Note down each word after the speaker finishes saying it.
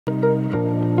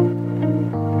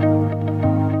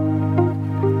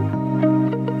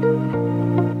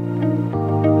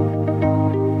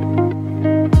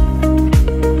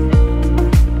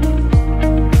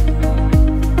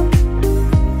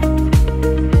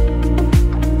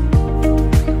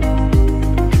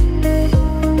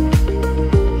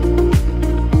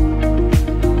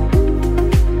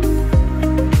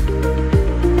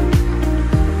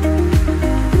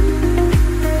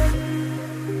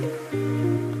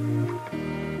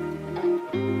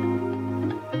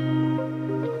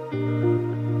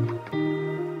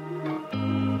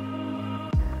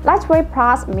Lightweight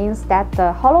plus means that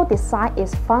the hollow design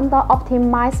is further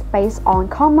optimized based on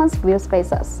common wheel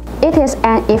spacers. It is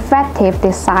an effective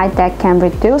design that can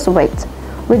reduce weight,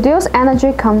 reduce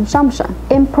energy consumption,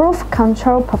 improve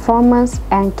control performance,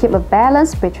 and keep a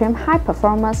balance between high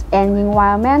performance and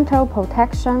environmental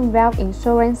protection while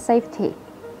ensuring safety.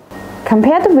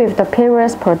 Compared with the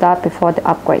previous product before the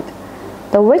upgrade,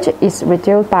 the weight is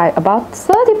reduced by about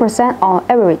 30% on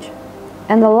average,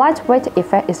 and the lightweight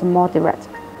effect is more direct.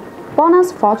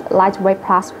 BONOSS forged lightweight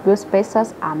plus wheel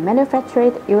spacers are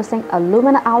manufactured using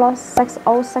aluminum alloy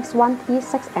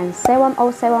 6061T6 and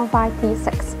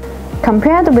 7075T6.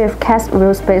 Compared with cast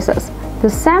wheel spacers, the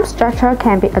same structure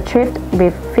can be achieved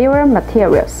with fewer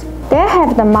materials. They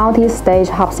have the multi-stage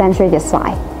hub-centric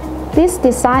design. This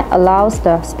design allows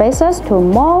the spacers to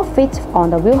more fit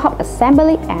on the wheel hub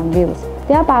assembly and wheels,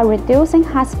 thereby reducing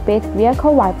high-speed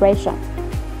vehicle vibration.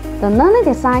 The learning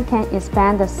design can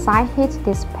expand the side heat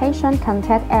dissipation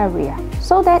contact area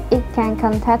so that it can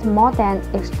contact more than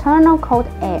external cold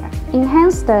air,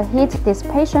 enhance the heat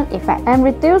dissipation effect, and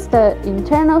reduce the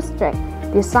internal strain.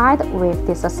 Designed with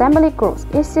disassembly grooves,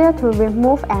 easier to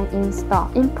remove and install,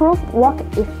 improve work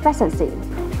efficiency.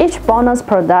 Each BONOSS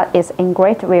product is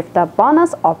engraved with the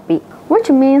BONOSS or B, which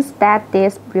means that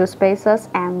these wheel spacers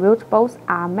and wheel bolts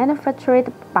are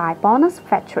manufactured by BONOSS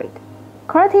factory.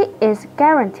 Quality is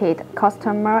guaranteed,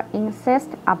 customer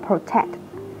insists are protected,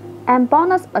 and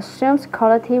BONOSS assumes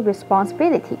quality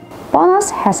responsibility.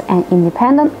 BONOSS has an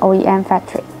independent OEM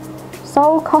factory,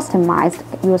 so customized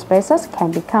wheel spacers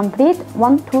can be completed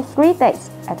 1 to 3 days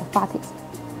at the farthest.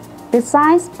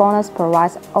 Besides, BONOSS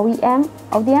provides OEM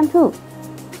ODM too.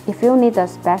 If you need a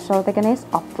special technique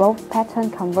of both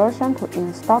pattern conversion to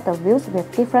install the wheels with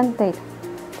different data,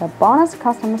 the BONOSS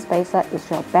custom spacer is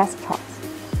your best choice.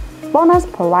 BONOSS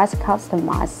provides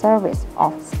customized service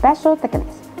of special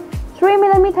thickness,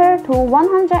 3mm to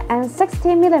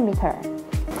 160mm.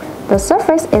 The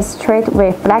surface is straight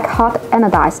with black hot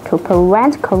anodized to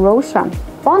prevent corrosion.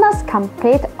 BONOSS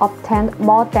Complete obtained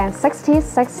more than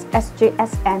 66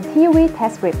 SGS and TV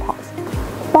test reports.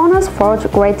 BONOSS forged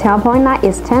grade 10.9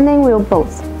 extending wheel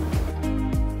bolts.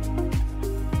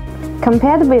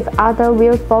 Compared with other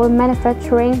wheel bolt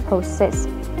manufacturing process,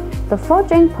 the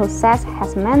forging process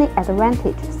has many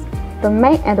advantages. The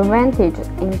main advantages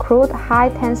include high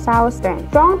tensile strength,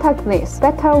 strong toughness,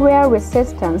 better wear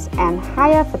resistance, and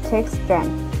higher fatigue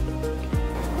strength.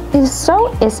 Its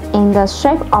sole is in the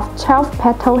shape of 12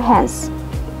 petal hands.